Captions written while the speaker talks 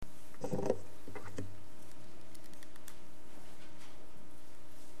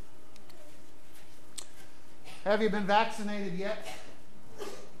Have you been vaccinated yet?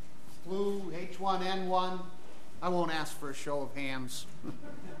 Flu, H1N1? I won't ask for a show of hands.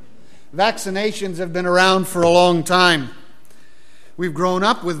 Vaccinations have been around for a long time. We've grown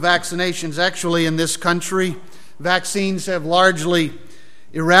up with vaccinations actually in this country. Vaccines have largely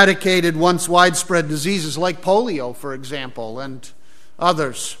eradicated once widespread diseases like polio, for example, and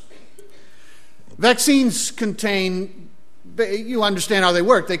others. Vaccines contain, you understand how they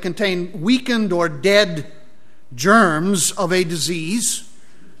work, they contain weakened or dead germs of a disease,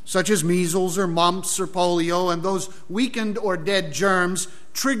 such as measles or mumps or polio, and those weakened or dead germs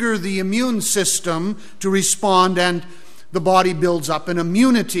trigger the immune system to respond, and the body builds up an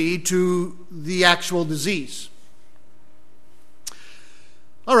immunity to the actual disease.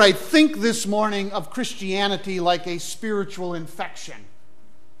 All right, think this morning of Christianity like a spiritual infection.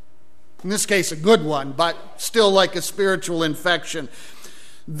 In this case, a good one, but still like a spiritual infection.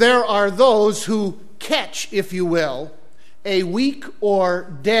 There are those who catch, if you will, a weak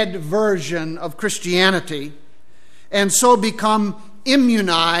or dead version of Christianity and so become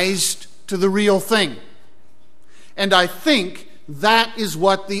immunized to the real thing. And I think that is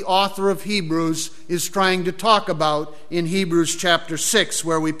what the author of Hebrews is trying to talk about in Hebrews chapter 6,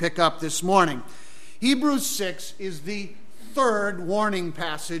 where we pick up this morning. Hebrews 6 is the third warning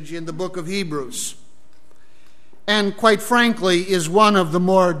passage in the book of Hebrews, and quite frankly is one of the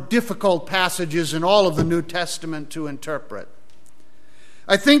more difficult passages in all of the New Testament to interpret.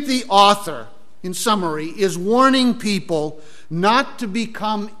 I think the author, in summary, is warning people not to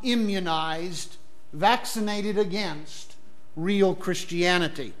become immunized, vaccinated against real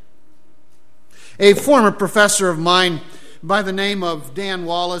Christianity. A former professor of mine by the name of Dan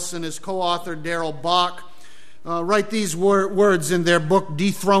Wallace and his co-author Darrell Bock write these words in their book,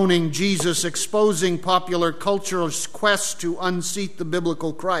 Dethroning Jesus, Exposing Popular Culture's Quest to Unseat the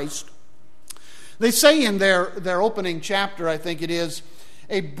Biblical Christ. They say in their opening chapter, I think it is,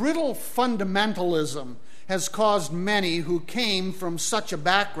 a brittle fundamentalism has caused many who came from such a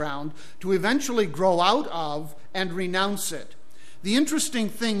background to eventually grow out of and renounce it. The interesting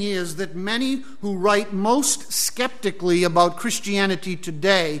thing is that many who write most skeptically about Christianity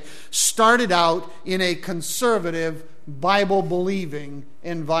today started out in a conservative, Bible-believing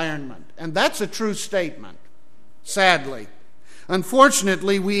environment. And that's a true statement, sadly.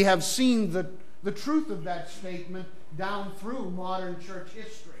 Unfortunately, we have seen the truth of that statement down through modern church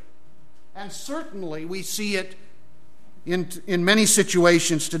history. And certainly we see it in many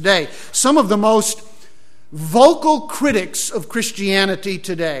situations today. Some of the most vocal critics of Christianity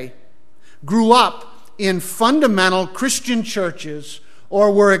today grew up in fundamental Christian churches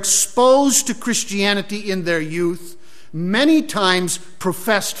or were exposed to Christianity in their youth, many times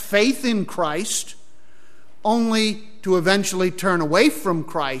professed faith in Christ, only to eventually turn away from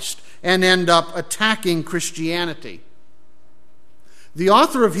Christ and end up attacking Christianity. The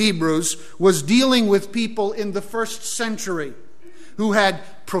author of Hebrews was dealing with people in the first century who had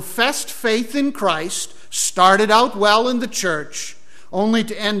professed faith in Christ, started out well in the church, only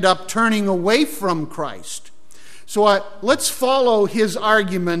to end up turning away from Christ. So let's follow his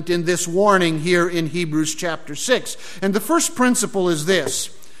argument in this warning here in Hebrews chapter 6. And the first principle is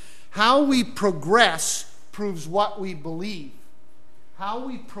this: how we progress proves what we believe. How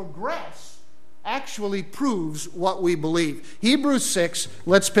we progress actually proves what we believe. Hebrews 6,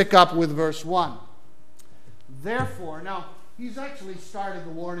 let's pick up with verse 1. Therefore, now, he's actually started the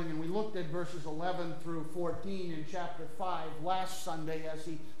warning, and we looked at verses 11 through 14 in chapter 5 last Sunday as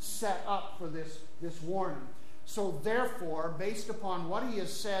he set up for this warning. So therefore, based upon what he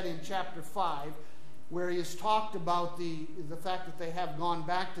has said in chapter 5, where he has talked about the fact that they have gone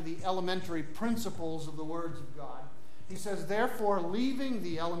back to the elementary principles of the words of God, he says, therefore, leaving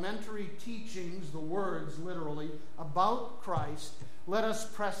the elementary teachings, the words literally, about Christ, let us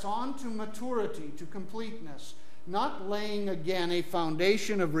press on to maturity, to completeness, not laying again a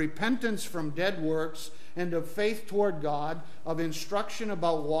foundation of repentance from dead works and of faith toward God, of instruction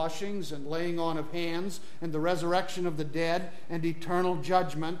about washings and laying on of hands and the resurrection of the dead and eternal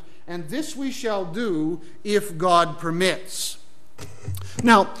judgment. And this we shall do if God permits.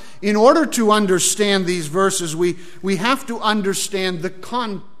 Now, in order to understand these verses, we have to understand the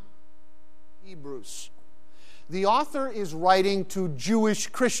context of Hebrews. The author is writing to Jewish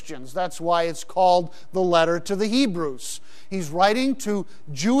Christians. That's why it's called the letter to the Hebrews. He's writing to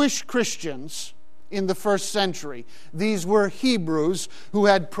Jewish Christians in the first century. These were Hebrews who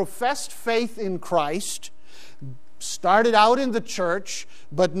had professed faith in Christ, started out in the church,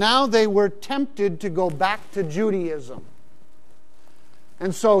 but now they were tempted to go back to Judaism.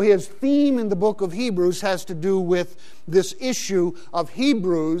 And so his theme in the book of Hebrews has to do with this issue of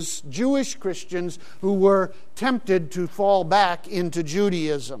Hebrews, Jewish Christians, who were tempted to fall back into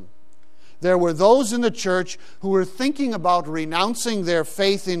Judaism. There were those in the church who were thinking about renouncing their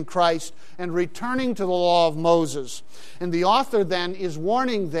faith in Christ and returning to the law of Moses. And the author then is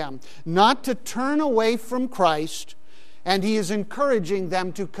warning them not to turn away from Christ, and he is encouraging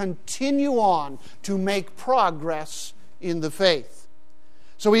them to continue on to make progress in the faith.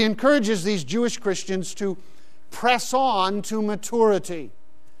 So he encourages these Jewish Christians to press on to maturity,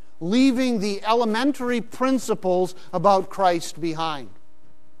 leaving the elementary principles about Christ behind.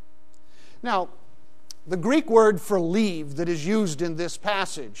 Now, the Greek word for leave that is used in this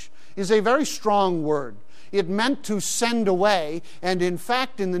passage is a very strong word. It meant to send away, and in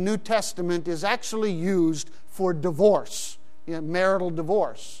fact in the New Testament is actually used for divorce, marital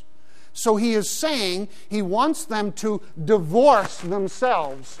divorce. So he is saying he wants them to divorce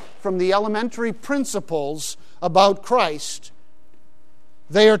themselves from the elementary principles about Christ.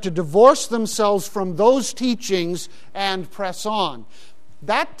 They are to divorce themselves from those teachings and press on.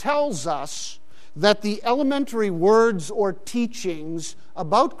 That tells us that the elementary words or teachings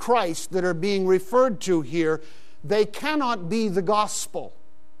about Christ that are being referred to here, they cannot be the gospel.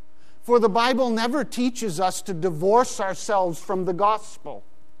 For the Bible never teaches us to divorce ourselves from the gospel.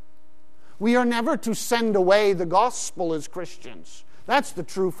 We are never to send away the gospel as Christians. That's the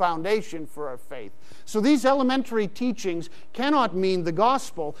true foundation for our faith. So these elementary teachings cannot mean the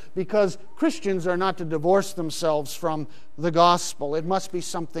gospel because Christians are not to divorce themselves from the gospel. It must be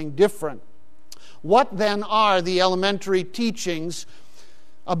something different. What then are the elementary teachings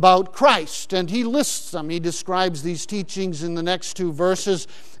about Christ? And he lists them. He describes these teachings in the next two verses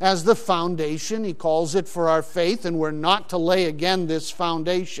as the foundation. He calls it for our faith, and we're not to lay again this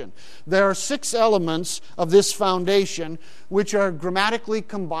foundation. There are 6 elements of this foundation which are grammatically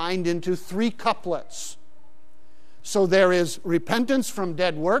combined into 3 couplets. So there is repentance from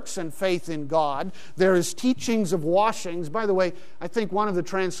dead works and faith in God. There is teachings of washings. By the way, I think one of the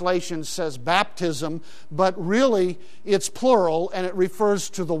translations says baptism, but really it's plural and it refers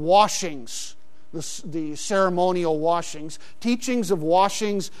to the washings, the ceremonial washings. Teachings of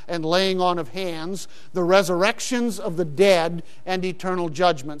washings and laying on of hands, the resurrections of the dead, and eternal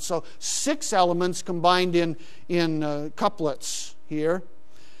judgment. So 6 elements combined in couplets here.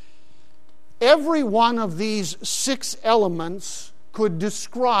 Every one of these 6 elements could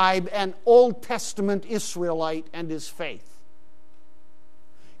describe an Old Testament Israelite and his faith.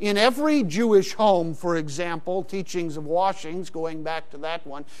 In every Jewish home, for example, teachings of washings, going back to that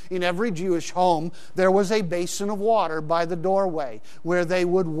one, in every Jewish home, there was a basin of water by the doorway where they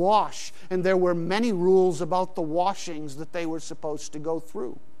would wash, and there were many rules about the washings that they were supposed to go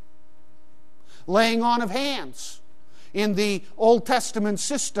through. Laying on of hands. In the Old Testament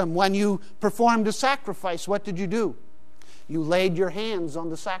system, when you performed a sacrifice, what did you do? You laid your hands on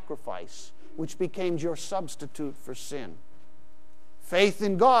the sacrifice, which became your substitute for sin. Faith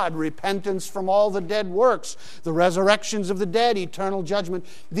in God, repentance from all the dead works, the resurrections of the dead, eternal judgment.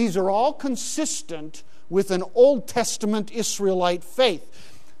 These are all consistent with an Old Testament Israelite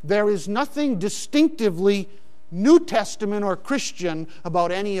faith. There is nothing distinctively New Testament or Christian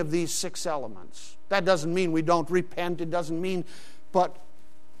about any of these 6 elements. That doesn't mean we don't repent. It doesn't mean, but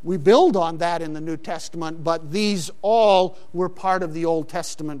we build on that in the New Testament, but these all were part of the Old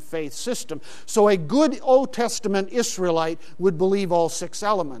Testament faith system. So a good Old Testament Israelite would believe all 6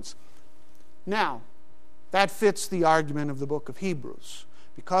 elements. Now, that fits the argument of the book of Hebrews,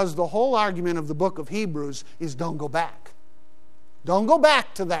 because the whole argument of the book of Hebrews is don't go back. Don't go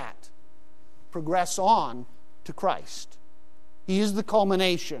back to that. Progress on to Christ. He is the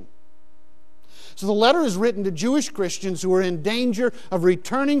culmination. So the letter is written to Jewish Christians who are in danger of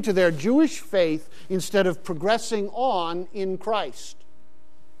returning to their Jewish faith instead of progressing on in Christ.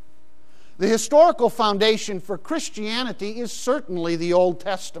 The historical foundation for Christianity is certainly the Old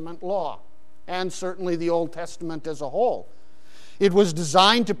Testament law, and certainly the Old Testament as a whole. It was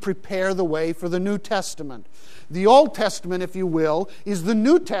designed to prepare the way for the New Testament. The Old Testament, if you will, is the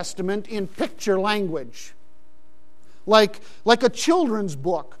New Testament in picture language. Like a children's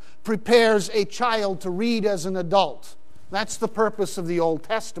book prepares a child to read as an adult. That's the purpose of the Old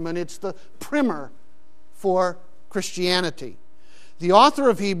Testament. It's the primer for Christianity. The author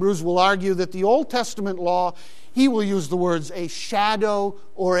of Hebrews will argue that the Old Testament law, he will use the words a shadow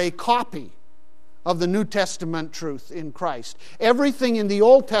or a copy of the New Testament truth in Christ. Everything in the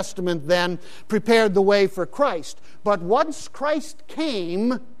Old Testament then prepared the way for Christ. But once Christ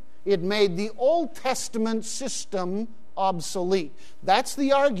came, it made the Old Testament system obsolete. That's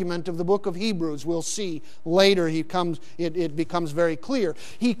the argument of the book of Hebrews. We'll see later it becomes very clear.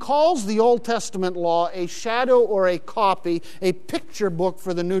 He calls the Old Testament law a shadow or a copy, a picture book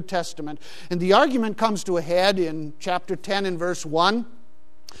for the New Testament. And the argument comes to a head in chapter 10 and verse 1,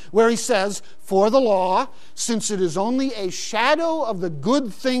 where he says, "For the law, since it is only a shadow of the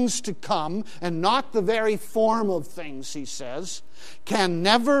good things to come, and not the very form of things," he says, "can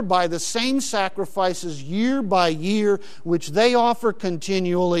never, by the same sacrifices year by year, which they offer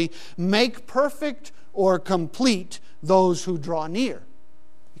continually, make perfect or complete those who draw near."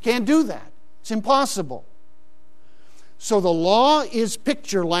 You can't do that. It's impossible. So the law is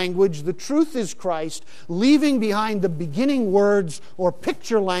picture language. The truth is Christ. Leaving behind the beginning words or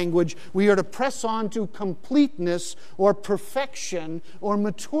picture language, we are to press on to completeness or perfection or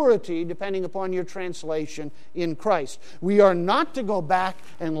maturity, depending upon your translation, in Christ. We are not to go back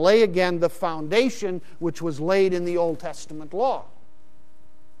and lay again the foundation which was laid in the Old Testament law.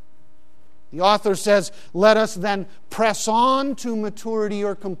 The author says, let us then press on to maturity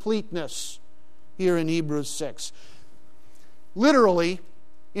or completeness here in Hebrews 6. Literally,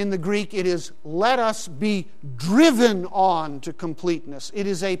 in the Greek, it is, let us be driven on to completeness. It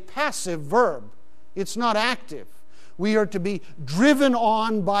is a passive verb. It's not active. We are to be driven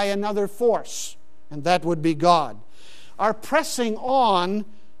on by another force, and that would be God. Our pressing on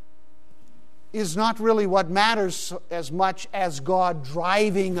is not really what matters as much as God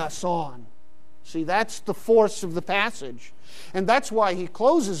driving us on. See, that's the force of the passage. And that's why he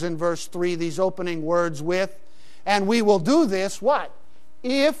closes in verse 3 these opening words with, "And we will do this," what?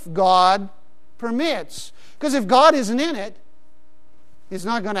 "If God permits." Because if God isn't in it, it's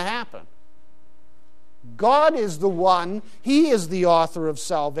not going to happen. God is the one. He is the author of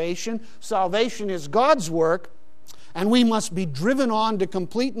salvation. Salvation is God's work, and we must be driven on to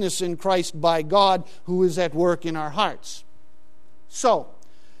completeness in Christ by God, who is at work in our hearts. So,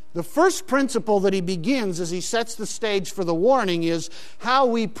 the first principle that he begins as he sets the stage for the warning is how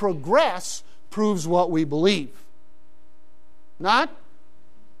we progress proves what we believe. Not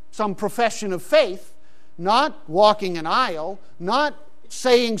some profession of faith, not walking an aisle, not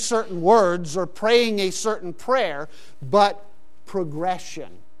saying certain words or praying a certain prayer, but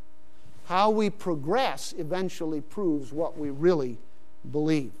progression. How we progress eventually proves what we really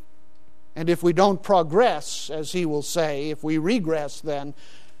believe. And if we don't progress, as he will say, if we regress, then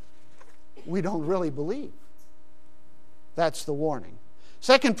we don't really believe. That's the warning.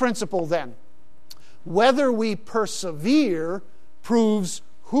 Second principle then, whether we persevere proves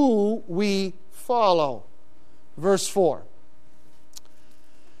who we follow. Verse 4.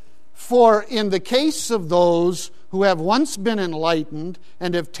 "For in the case of those who have once been enlightened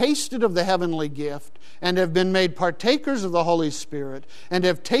and have tasted of the heavenly gift and have been made partakers of the Holy Spirit and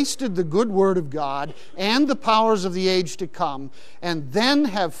have tasted the good word of God and the powers of the age to come and then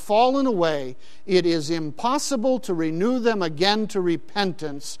have fallen away, it is impossible to renew them again to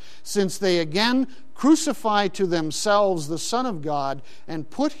repentance, since they again crucify to themselves the Son of God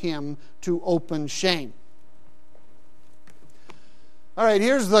and put him to open shame." All right,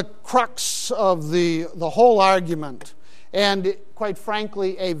 here's the crux of the whole argument. And quite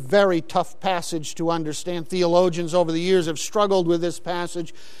frankly, a very tough passage to understand. Theologians over the years have struggled with this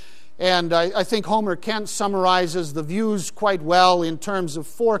passage. And I think Homer Kent summarizes the views quite well in terms of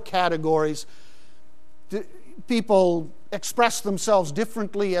 4 categories. People express themselves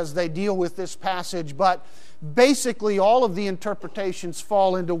differently as they deal with this passage, but basically all of the interpretations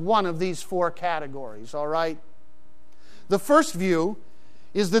fall into one of these 4 categories, all right? The first view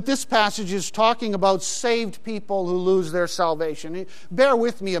is that this passage is talking about saved people who lose their salvation. Bear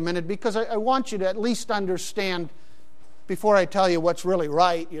with me a minute, because I want you to at least understand, before I tell you what's really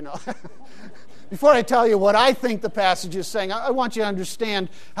right, before I tell you what I think the passage is saying, I want you to understand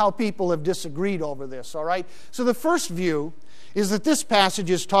how people have disagreed over this, all right? So the first view is that this passage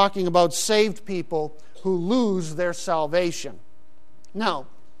is talking about saved people who lose their salvation. Now,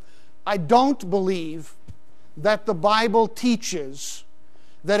 I don't believe that the Bible teaches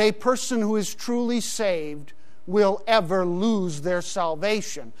that a person who is truly saved will ever lose their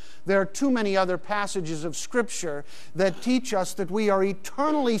salvation. There are too many other passages of Scripture that teach us that we are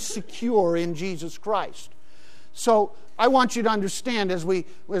eternally secure in Jesus Christ. So I want you to understand, as we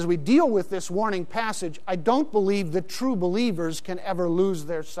deal with this warning passage, I don't believe that true believers can ever lose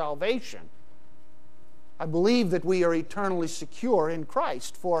their salvation. I believe that we are eternally secure in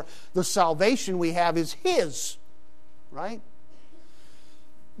Christ, for the salvation we have is His, right?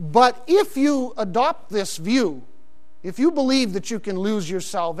 But if you adopt this view, if you believe that you can lose your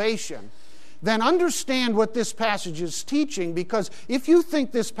salvation, then understand what this passage is teaching, because if you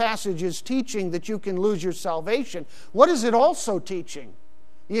think this passage is teaching that you can lose your salvation, what is it also teaching?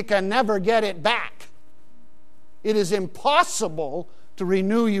 You can never get it back. It is impossible to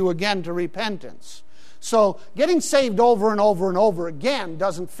renew you again to repentance. So getting saved over and over and over again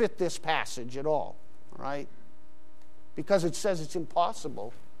doesn't fit this passage at all, right? Because it says it's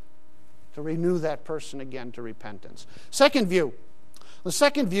impossible to renew that person again to repentance. Second view. The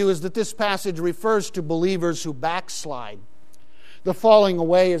second view is that this passage refers to believers who backslide. The falling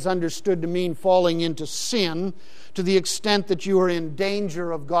away is understood to mean falling into sin to the extent that you are in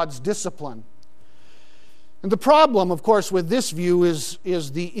danger of God's discipline. And the problem, of course, with this view is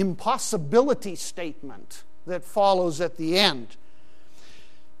the impossibility statement that follows at the end.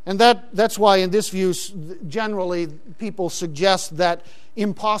 And that's why in this view, generally, people suggest that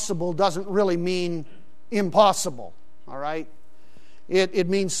impossible doesn't really mean impossible, all right? It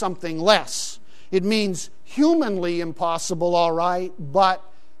means something less. It means humanly impossible, all right, but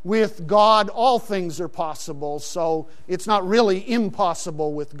with God all things are possible, so it's not really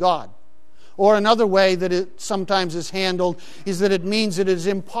impossible with God. Or another way that it sometimes is handled is that it means it is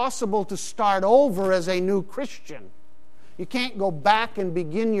impossible to start over as a new Christian. You can't go back and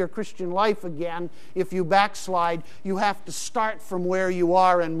begin your Christian life again if you backslide. You have to start from where you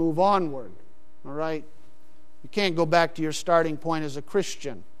are and move onward. All right? You can't go back to your starting point as a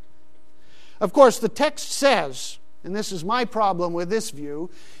Christian. Of course, the text says, and this is my problem with this view,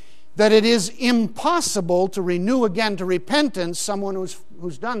 that it is impossible to renew again to repentance someone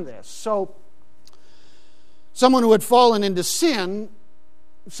who's done this. So, someone who had fallen into sin,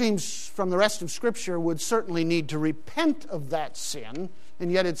 seems from the rest of Scripture, would certainly need to repent of that sin,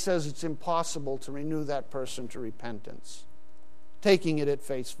 and yet it says it's impossible to renew that person to repentance, taking it at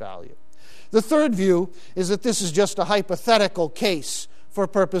face value. The third view is that this is just a hypothetical case for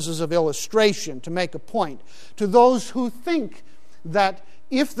purposes of illustration, to make a point. To those who think that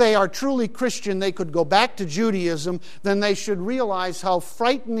if they are truly Christian, they could go back to Judaism, then they should realize how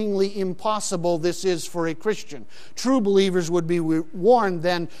frighteningly impossible this is for a Christian. True believers would be warned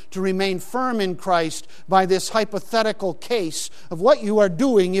then to remain firm in Christ by this hypothetical case of what you are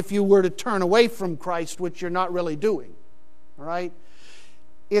doing if you were to turn away from Christ, which you're not really doing. All right?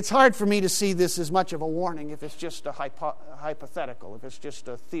 It's hard for me to see this as much of a warning if it's just a hypothetical, if it's just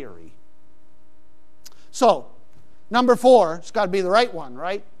a theory. So, number 4, it's got to be the right one,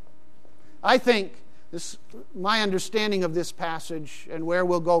 right? I think my understanding of this passage and where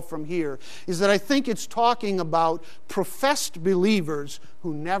we'll go from here is that I think it's talking about professed believers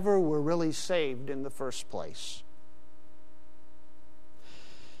who never were really saved in the first place.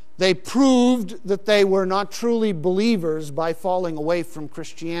 They proved that they were not truly believers by falling away from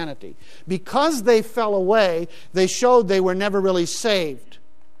Christianity. Because they fell away, they showed they were never really saved.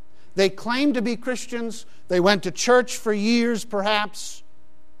 They claimed to be Christians. They went to church for years, perhaps.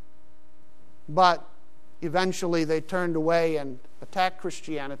 But eventually they turned away and attacked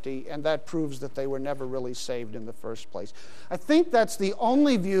Christianity, and that proves that they were never really saved in the first place. I think that's the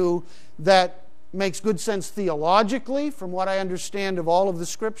only view that makes good sense theologically, from what I understand of all of the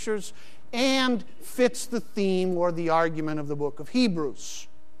Scriptures, and fits the theme or the argument of the book of Hebrews.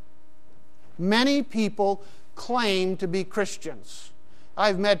 Many people claim to be Christians.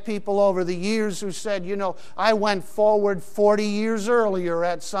 I've met people over the years who said, I went forward 40 years earlier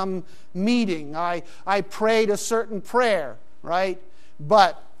at some meeting. I prayed a certain prayer, right?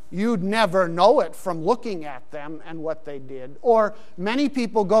 But you'd never know it from looking at them and what they did. Or many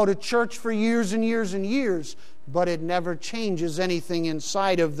people go to church for years and years and years, but it never changes anything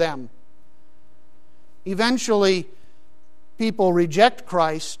inside of them. Eventually, people reject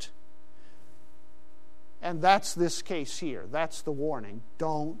Christ, and that's this case here. That's the warning.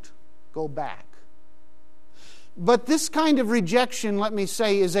 Don't go back. But this kind of rejection, let me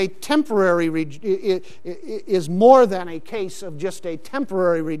say, is a temporary, is more than a case of just a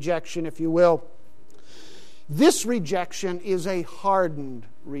temporary rejection, if you will. This rejection is a hardened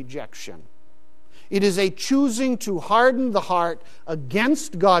rejection. It is a choosing to harden the heart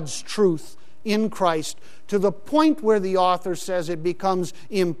against God's truth in Christ to the point where the author says it becomes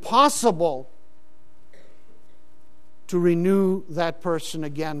impossible to renew that person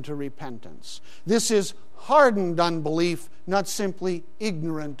again to repentance. This is hardened unbelief, not simply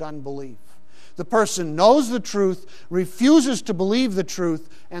ignorant unbelief. The person knows the truth, refuses to believe the truth,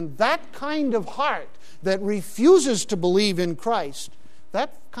 and that kind of heart that refuses to believe in Christ,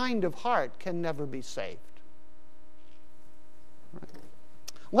 that kind of heart can never be saved. Right.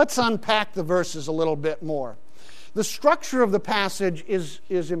 Let's unpack the verses a little bit more. The structure of the passage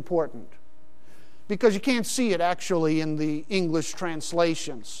is important, because you can't see it actually in the English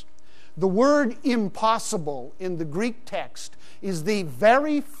translations. The word impossible in the Greek text is the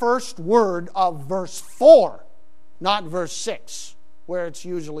very first word of verse 4, not verse 6, where it's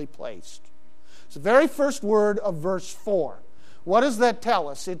usually placed. It's the very first word of verse 4. What does that tell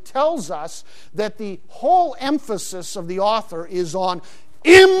us? It tells us that the whole emphasis of the author is on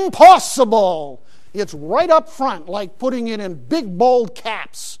impossible. It's right up front, like putting it in big, bold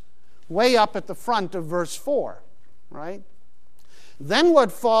caps, way up at the front of verse 4, right? Then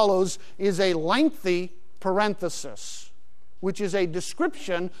what follows is a lengthy parenthesis, which is a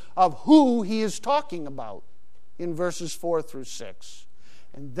description of who he is talking about in verses 4 through 6.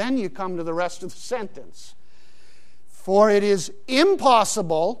 And then you come to the rest of the sentence. For it is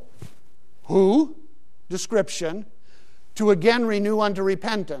impossible, who, description, to again renew unto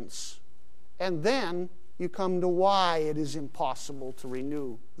repentance. And then you come to why it is impossible to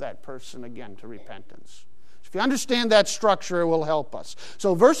renew that person again to repentance. If you understand that structure, it will help us.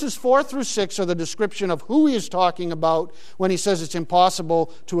 So verses 4 through 6 are the description of who he is talking about when he says it's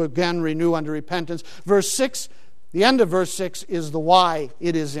impossible to again renew unto repentance. Verse 6, the end of verse 6 is the why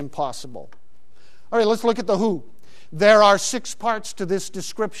it is impossible. All right, let's look at the who. There are 6 parts to this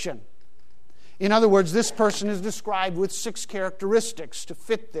description. In other words, this person is described with 6 characteristics to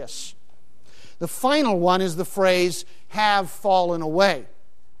fit this. The final one is the phrase, have fallen away.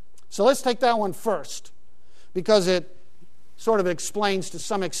 So let's take that one first, because it sort of explains to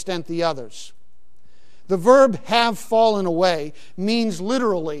some extent the others. The verb have fallen away means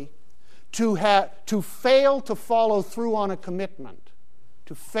literally to fail to follow through on a commitment.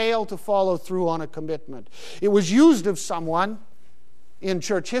 To fail to follow through on a commitment. It was used of someone in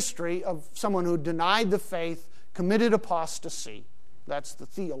church history, of someone who denied the faith, committed apostasy. That's the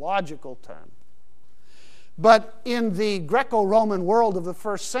theological term. But in the Greco-Roman world of the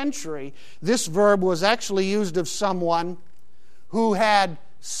first century, this verb was actually used of someone who had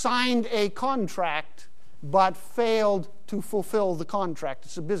signed a contract but failed to fulfill the contract.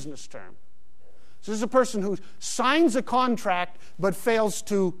 It's a business term. So this is a person who signs a contract but fails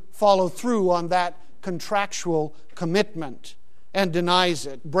to follow through on that contractual commitment and denies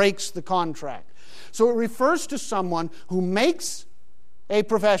it, breaks the contract. So it refers to someone who makes a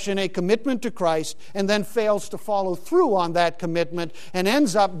profession, a commitment to Christ, and then fails to follow through on that commitment and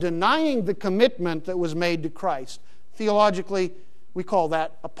ends up denying the commitment that was made to Christ. Theologically, we call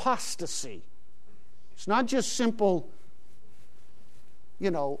that apostasy. It's not just simple,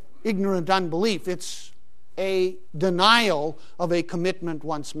 ignorant unbelief. It's a denial of a commitment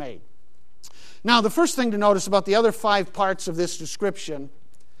once made. Now, the first thing to notice about the other 5 parts of this description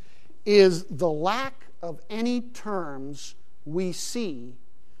is the lack of any terms we see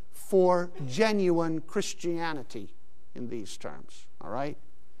for genuine Christianity in these terms, all right?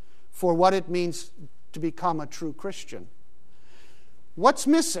 For what it means to become a true Christian. What's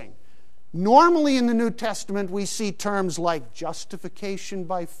missing? Normally in the New Testament, we see terms like justification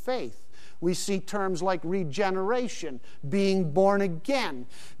by faith. We see terms like regeneration, being born again,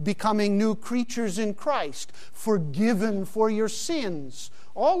 becoming new creatures in Christ, forgiven for your sins.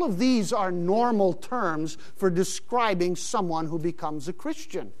 All of these are normal terms for describing someone who becomes a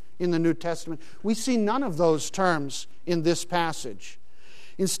Christian in the New Testament. We see none of those terms in this passage.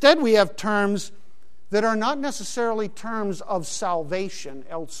 Instead, we have terms that are not necessarily terms of salvation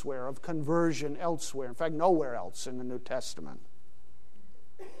elsewhere, of conversion elsewhere. In fact, nowhere else in the New Testament.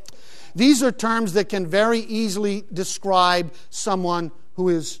 These are terms that can very easily describe someone who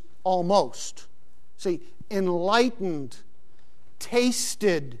is almost, enlightened,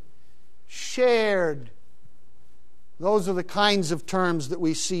 tasted, shared. Those are the kinds of terms that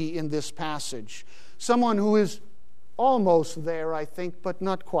we see in this passage. Someone who is almost there, I think, but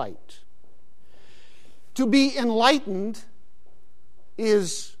not quite. To be enlightened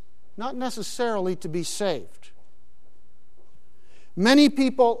is not necessarily to be saved. Many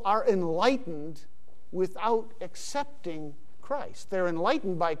people are enlightened without accepting Christ. They're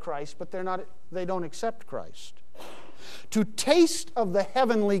enlightened by Christ, but they don't accept Christ. To taste of the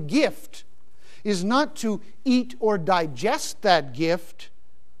heavenly gift is not to eat or digest that gift.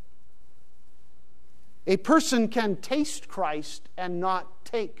 A person can taste Christ and not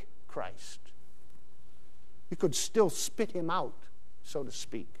take Christ. You could still spit him out, so to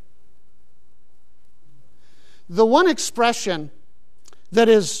speak. The one expression that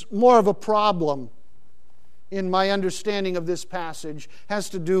is more of a problem in my understanding of this passage has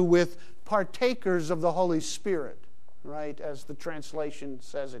to do with partakers of the Holy Spirit, right, as the translation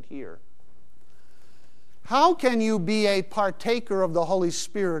says it here. How can you be a partaker of the Holy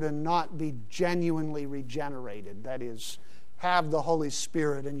Spirit and not be genuinely regenerated? That is, have the Holy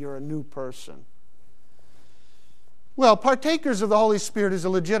Spirit and you're a new person. Well, partakers of the Holy Spirit is a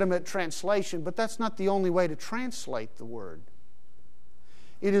legitimate translation, but that's not the only way to translate the word.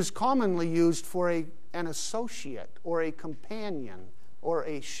 It is commonly used for an associate or a companion or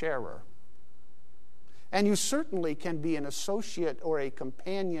a sharer. And you certainly can be an associate or a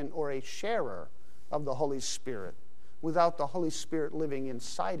companion or a sharer of the Holy Spirit without the Holy Spirit living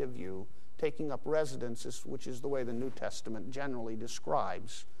inside of you, taking up residence, which is the way the New Testament generally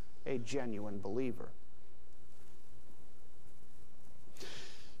describes a genuine believer.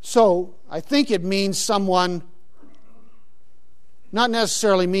 So, I think it means someone, not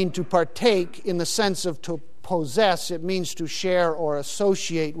necessarily mean to partake in the sense of to possess, it means to share or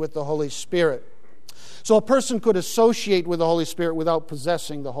associate with the Holy Spirit. So a person could associate with the Holy Spirit without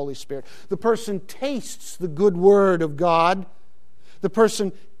possessing the Holy Spirit. The person tastes the good word of God. The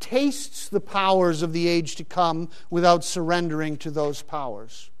person tastes the powers of the age to come without surrendering to those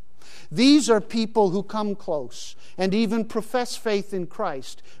powers. These are people who come close and even profess faith in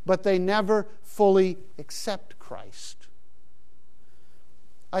Christ, but they never fully accept Christ.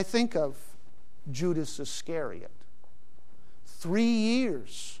 I think of Judas Iscariot. 3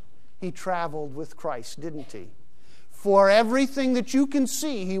 years he traveled with Christ, didn't he? For everything that you can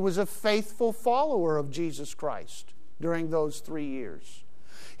see, he was a faithful follower of Jesus Christ during those 3 years.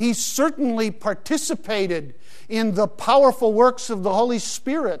 He certainly participated in the powerful works of the Holy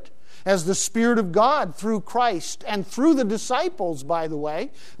Spirit as the Spirit of God through Christ and through the disciples, by the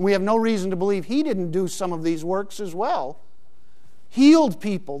way. We have no reason to believe he didn't do some of these works as well. Healed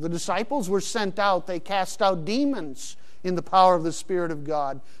people. The disciples were sent out. They cast out demons in the power of the Spirit of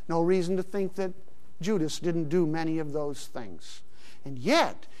God. No reason to think that Judas didn't do many of those things. And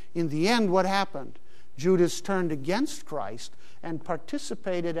yet, in the end, what happened? Judas turned against Christ and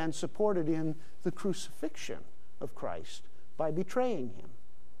participated and supported in the crucifixion of Christ by betraying him.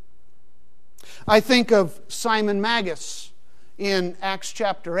 I think of Simon Magus in Acts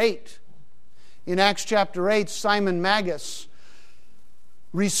chapter 8. In Acts chapter 8, Simon Magus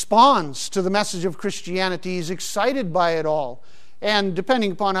responds to the message of Christianity. He's excited by it all. And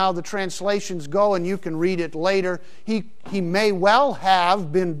depending upon how the translations go, and you can read it later, he may well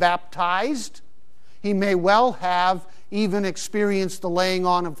have been baptized. He may well have even experienced the laying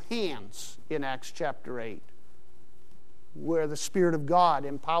on of hands in Acts chapter 8, where the Spirit of God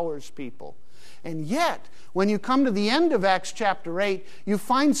empowers people. And yet, when you come to the end of Acts chapter 8, you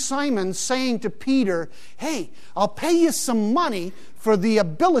find Simon saying to Peter, "Hey, I'll pay you some money for the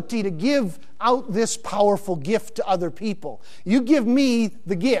ability to give out this powerful gift to other people. You give me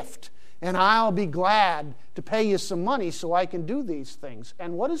the gift, and I'll be glad to pay you some money so I can do these things."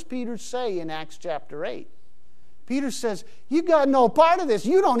 And what does Peter say in Acts chapter 8? Peter says, "You got no part of this.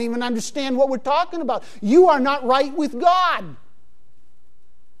 You don't even understand what we're talking about. You are not right with God.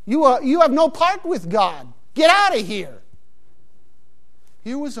 You have no part with God. Get out of here."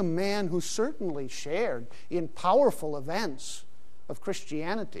 Here was a man who certainly shared in powerful events of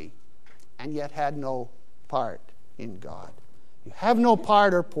Christianity and yet had no part in God. You have no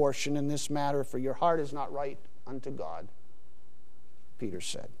part or portion in this matter, for your heart is not right unto God, Peter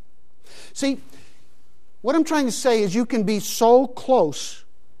said. See, what I'm trying to say is you can be so close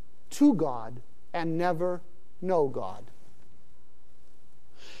to God and never know God.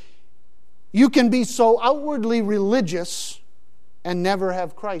 You can be so outwardly religious and never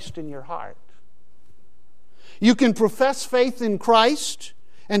have Christ in your heart. You can profess faith in Christ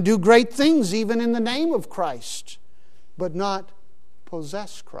and do great things even in the name of Christ, but not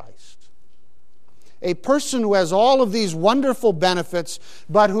possess Christ. A person who has all of these wonderful benefits,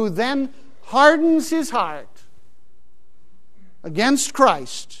 but who then hardens his heart against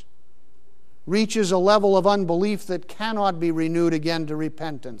Christ, reaches a level of unbelief that cannot be renewed again to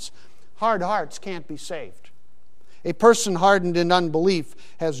repentance. Hard hearts can't be saved. A person hardened in unbelief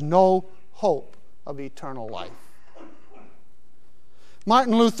has no hope of eternal life.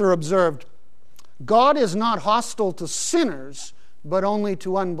 Martin Luther observed, "God is not hostile to sinners, but only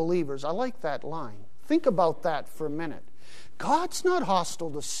to unbelievers." I like that line. Think about that for a minute. God's not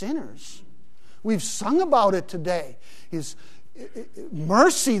hostile to sinners. We've sung about it today. His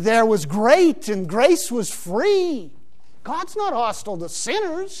mercy there was great and grace was free. God's not hostile to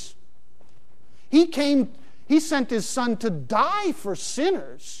sinners. He sent His Son to die for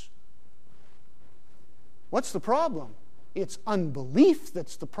sinners. What's the problem? It's unbelief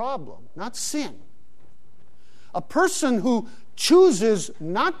that's the problem, not sin. A person who chooses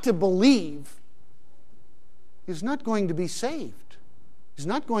not to believe is not going to be saved. He's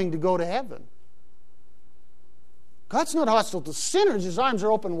not going to go to heaven. God's not hostile to sinners. His arms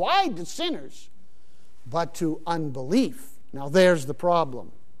are open wide to sinners, but to unbelief. Now there's the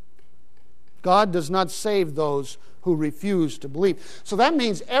problem. God does not save those who refuse to believe. So that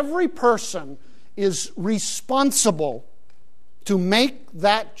means every person is responsible to make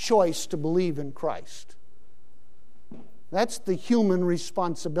that choice to believe in Christ. That's the human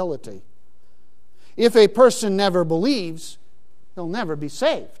responsibility. If a person never believes, he'll never be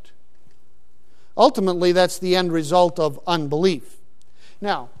saved. Ultimately, that's the end result of unbelief.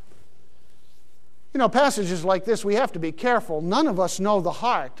 Now, passages like this, we have to be careful. None of us know the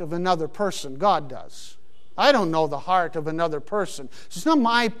heart of another person. God does. I don't know the heart of another person. So it's not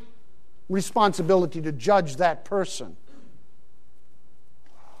my responsibility to judge that person.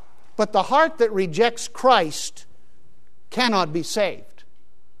 But the heart that rejects Christ cannot be saved.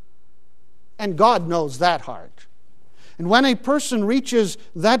 And God knows that heart. And when a person reaches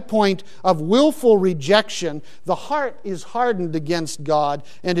that point of willful rejection, the heart is hardened against God,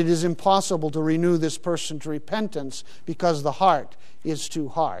 and it is impossible to renew this person to repentance because the heart is too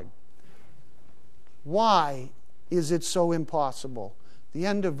hard. Why is it so impossible? The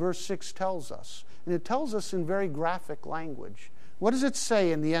end of verse 6 tells us. And it tells us in very graphic language. What does it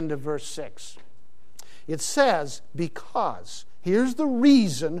say in the end of verse 6? It says, because. Here's the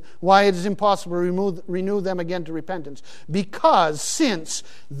reason why it is impossible to renew them again to repentance. Because since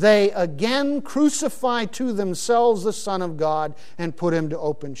they again crucify to themselves the Son of God and put him to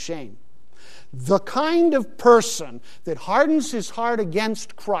open shame. The kind of person that hardens his heart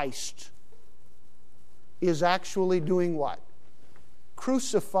against Christ is actually doing what?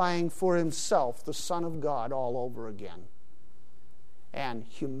 Crucifying for himself the Son of God all over again. And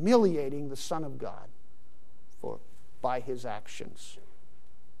humiliating the Son of God by his actions.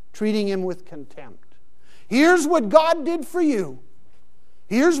 Treating him with contempt. Here's what God did for you.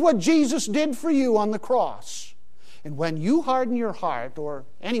 Here's what Jesus did for you on the cross. And when you harden your heart, or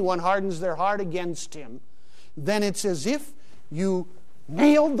anyone hardens their heart against him, then it's as if you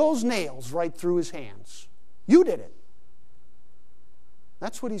nailed those nails right through his hands. You did it.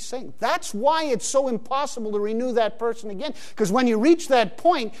 That's what he's saying. That's why it's so impossible to renew that person again. Because when you reach that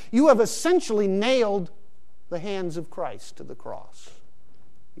point, you have essentially nailed the hands of Christ to the cross.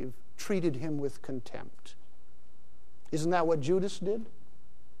 You've treated him with contempt. Isn't that what Judas did?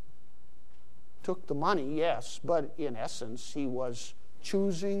 Took the money, yes, but in essence, he was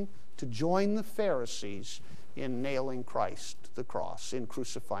choosing to join the Pharisees in nailing Christ to the cross, in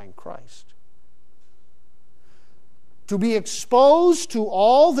crucifying Christ. To be exposed to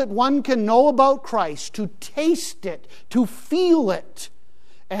all that one can know about Christ, to taste it, to feel it,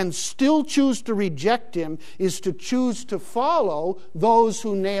 and still choose to reject him, is to choose to follow those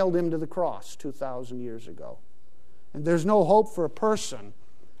who nailed him to the cross 2,000 years ago. And there's no hope for a person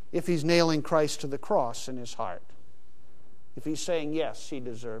if he's nailing Christ to the cross in his heart. If he's saying, yes, he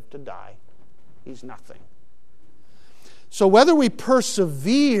deserved to die, he's nothing. So whether we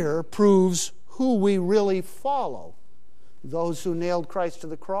persevere proves who we really follow. Those who nailed Christ to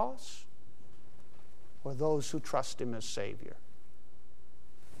the cross, or those who trust him as Savior.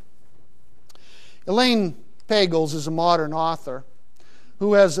 Elaine Pagels is a modern author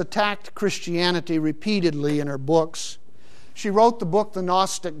who has attacked Christianity repeatedly in her books. She wrote the book, The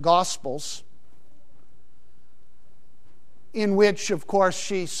Gnostic Gospels, in which, of course,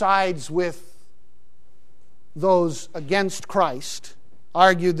 she sides with those against Christ,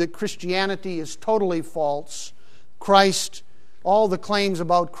 argued that Christianity is totally false. Christ, all the claims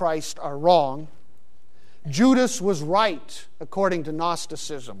about Christ are wrong. Judas was right, according to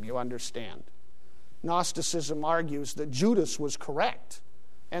Gnosticism, you understand. Gnosticism argues that Judas was correct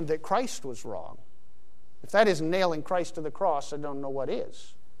and that Christ was wrong. If that isn't nailing Christ to the cross, I don't know what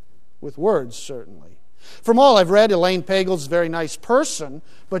is. With words, certainly. From all I've read, Elaine Pagels is a very nice person,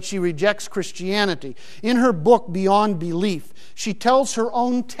 but she rejects Christianity. In her book, Beyond Belief, she tells her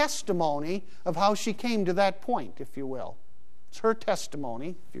own testimony of how she came to that point, if you will. It's her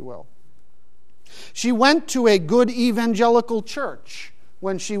testimony, if you will. She went to a good evangelical church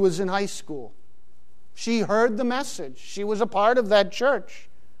when she was in high school. She heard the message. She was a part of that church.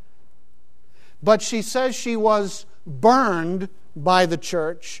 But she says she was burned by the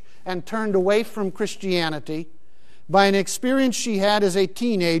church and turned away from Christianity by an experience she had as a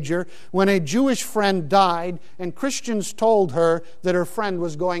teenager when a Jewish friend died and Christians told her that her friend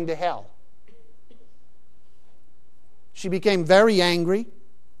was going to hell. She became very angry.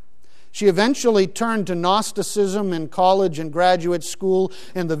 She eventually turned to Gnosticism in college and graduate school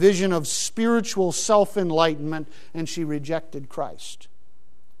and the vision of spiritual self-enlightenment, and she rejected Christ.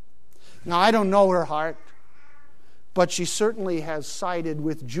 Now, I don't know her heart, but she certainly has sided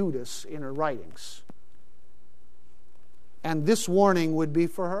with Judas in her writings. And this warning would be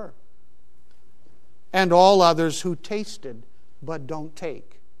for her and all others who tasted but don't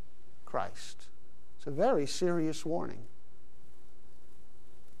take Christ. It's a very serious warning.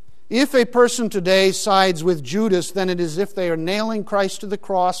 If a person today sides with Judas, then it is as if they are nailing Christ to the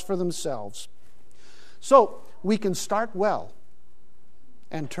cross for themselves. So, we can start well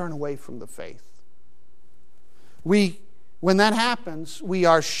and turn away from the faith. When that happens, we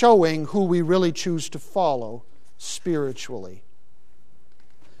are showing who we really choose to follow spiritually.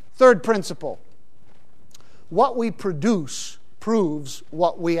 Third principle. What we produce proves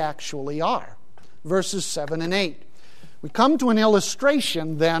what we actually are. Verses 7 and 8. We come to an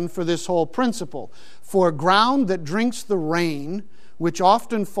illustration then for this whole principle. For ground that drinks the rain, which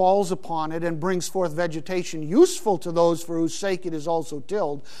often falls upon it and brings forth vegetation useful to those for whose sake it is also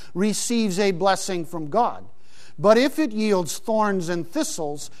tilled, receives a blessing from God. But if it yields thorns and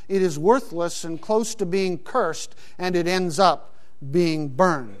thistles, it is worthless and close to being cursed, and it ends up being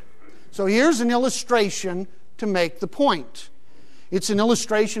burned. So here's an illustration to make the point. It's an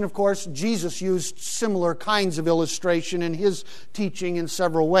illustration, of course, Jesus used similar kinds of illustration in his teaching in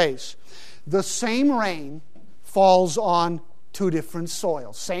several ways. The same rain falls on two different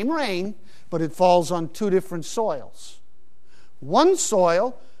soils. Same rain, but it falls on two different soils. One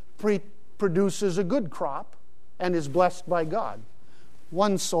soil produces a good crop and is blessed by God.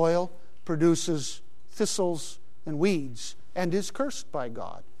 One soil produces thistles and weeds and is cursed by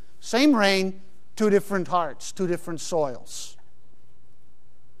God. Same rain, two different hearts, two different soils.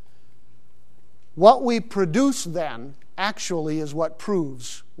 What we produce then actually is what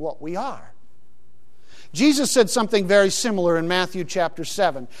proves what we are. Jesus said something very similar in Matthew chapter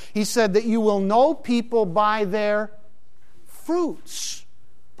 7. He said that you will know people by their fruits,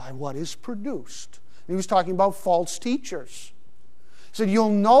 by what is produced. He was talking about false teachers. He said you'll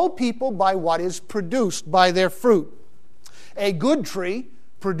know people by what is produced, by their fruit. A good tree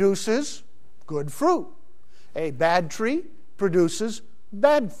produces good fruit. A bad tree produces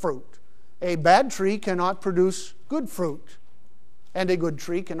bad fruit. A bad tree cannot produce good fruit. And a good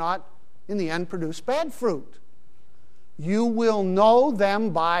tree cannot, in the end, produce bad fruit. You will know them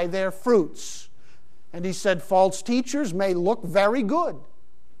by their fruits. And he said false teachers may look very good,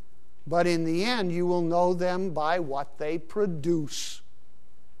 but in the end you will know them by what they produce.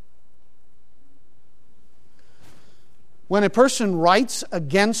 When a person writes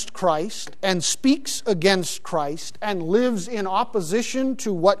against Christ and speaks against Christ and lives in opposition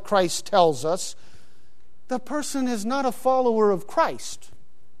to what Christ tells us, the person is not a follower of Christ,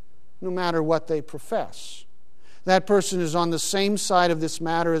 no matter what they profess. That person is on the same side of this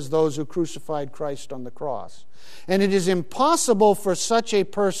matter as those who crucified Christ on the cross. And it is impossible for such a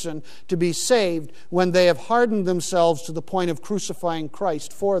person to be saved when they have hardened themselves to the point of crucifying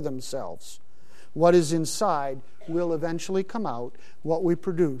Christ for themselves. What is inside will eventually come out. What we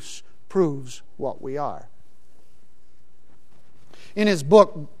produce proves what we are. In his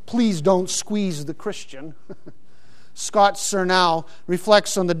book, Please Don't Squeeze the Christian, Scott Surnow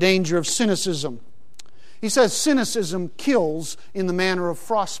reflects on the danger of cynicism. He says cynicism kills in the manner of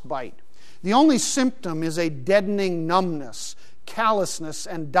frostbite. The only symptom is a deadening numbness. Callousness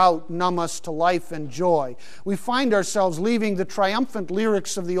and doubt numb us to life and joy. We find ourselves leaving the triumphant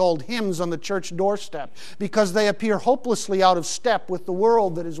lyrics of the old hymns on the church doorstep because they appear hopelessly out of step with the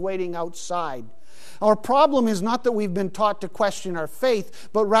world that is waiting outside. Our problem is not that we've been taught to question our faith,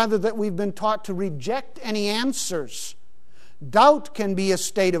 but rather that we've been taught to reject any answers. Doubt can be a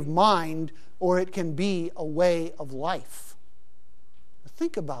state of mind, or it can be a way of life.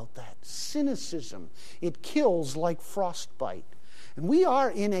 Think about that. Cynicism. It kills like frostbite. And we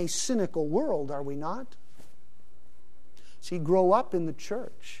are in a cynical world, are we not? See, grow up in the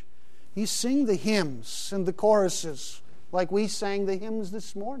church. You sing the hymns and the choruses like we sang the hymns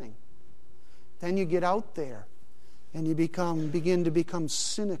this morning. Then you get out there and you begin to become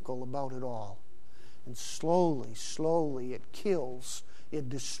cynical about it all. And slowly it kills, it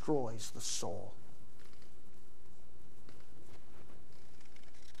destroys the soul.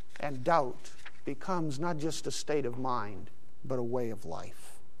 And doubt becomes not just a state of mind, but a way of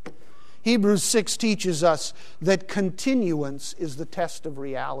life. Hebrews 6 teaches us that continuance is the test of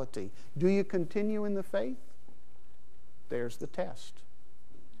reality. Do you continue in the faith? There's the test.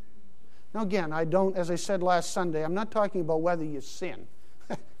 Now again, as I said last Sunday, I'm not talking about whether you sin.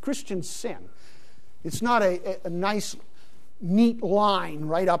 Christians sin. It's not a nice, neat line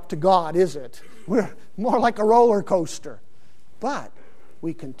right up to God, is it? We're more like a roller coaster. But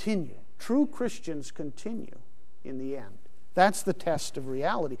we continue. True Christians continue in the end. That's the test of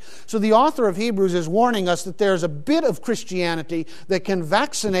reality. So the author of Hebrews is warning us that there's a bit of Christianity that can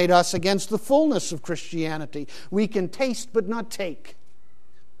vaccinate us against the fullness of Christianity. We can taste but not take.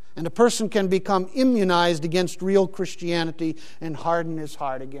 And a person can become immunized against real Christianity and harden his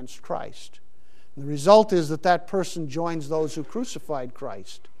heart against Christ. And the result is that that person joins those who crucified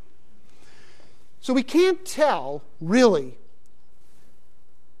Christ. So we can't tell, really,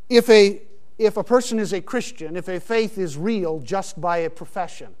 if a person is a Christian, if a faith is real, just by a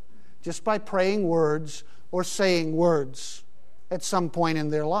profession, just by praying words or saying words at some point in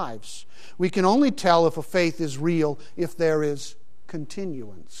their lives. We can only tell if a faith is real if there is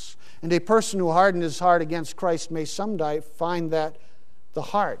continuance. And a person who hardened his heart against Christ may someday find that the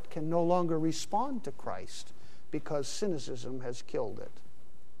heart can no longer respond to Christ because cynicism has killed it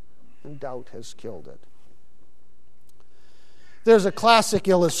and doubt has killed it. There's a classic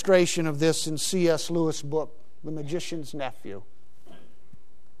illustration of this in C.S. Lewis' book, The Magician's Nephew.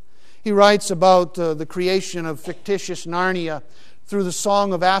 He writes about the creation of fictitious Narnia through the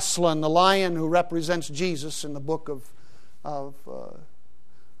song of Aslan, the lion who represents Jesus in the book of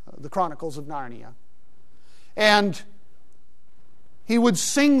the Chronicles of Narnia. And he would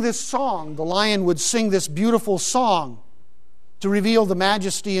sing this song, the lion would sing this beautiful song to reveal the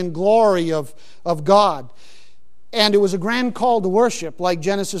majesty and glory of God. And it was a grand call to worship, like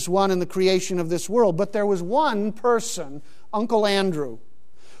Genesis 1 and the creation of this world. But there was one person, Uncle Andrew,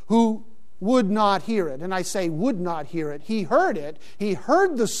 who would not hear it. And I say would not hear it. He heard it. He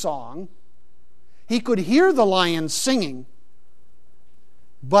heard the song. He could hear the lion singing.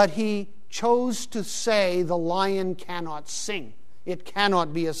 But he chose to say the lion cannot sing. It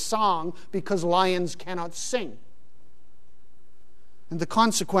cannot be a song because lions cannot sing. And the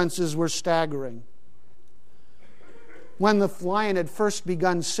consequences were staggering. When the lion had first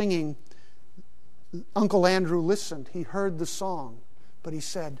begun singing, Uncle Andrew listened. He heard the song. But he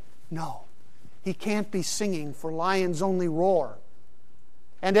said, no, he can't be singing, for lions only roar.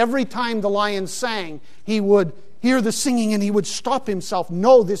 And every time the lion sang, he would hear the singing and he would stop himself.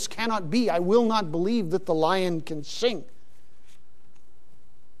 No, this cannot be. I will not believe that the lion can sing.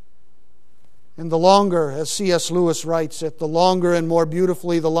 And the longer, as C.S. Lewis writes it, the longer and more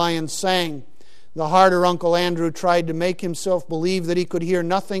beautifully the lion sang, the harder Uncle Andrew tried to make himself believe that he could hear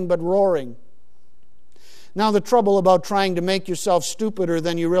nothing but roaring. Now, the trouble about trying to make yourself stupider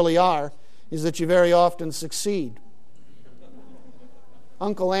than you really are is that you very often succeed.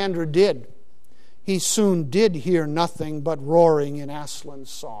 Uncle Andrew did. He soon did hear nothing but roaring in Aslan's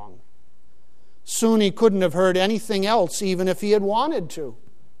song. Soon he couldn't have heard anything else, even if he had wanted to.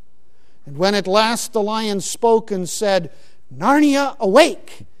 And when at last the lion spoke and said, "Narnia,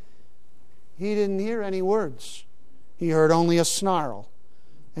 awake!" he didn't hear any words. He heard only a snarl.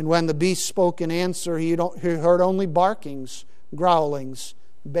 And when the beast spoke in answer, he heard only barkings, growlings,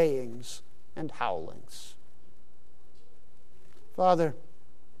 bayings, and howlings. Father,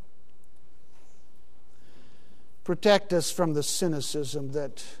 protect us from the cynicism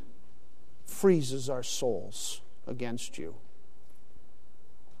that freezes our souls against you.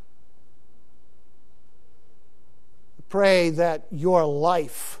 Pray that your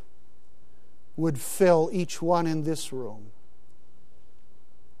life would fill each one in this room.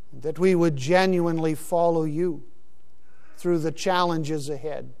 That we would genuinely follow you through the challenges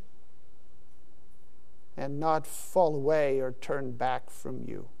ahead and not fall away or turn back from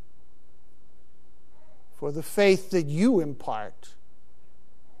you. For the faith that you impart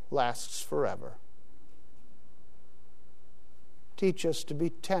lasts forever. Teach us to be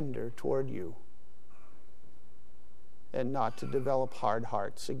tender toward you and not to develop hard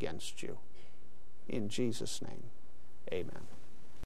hearts against you. In Jesus' name, amen.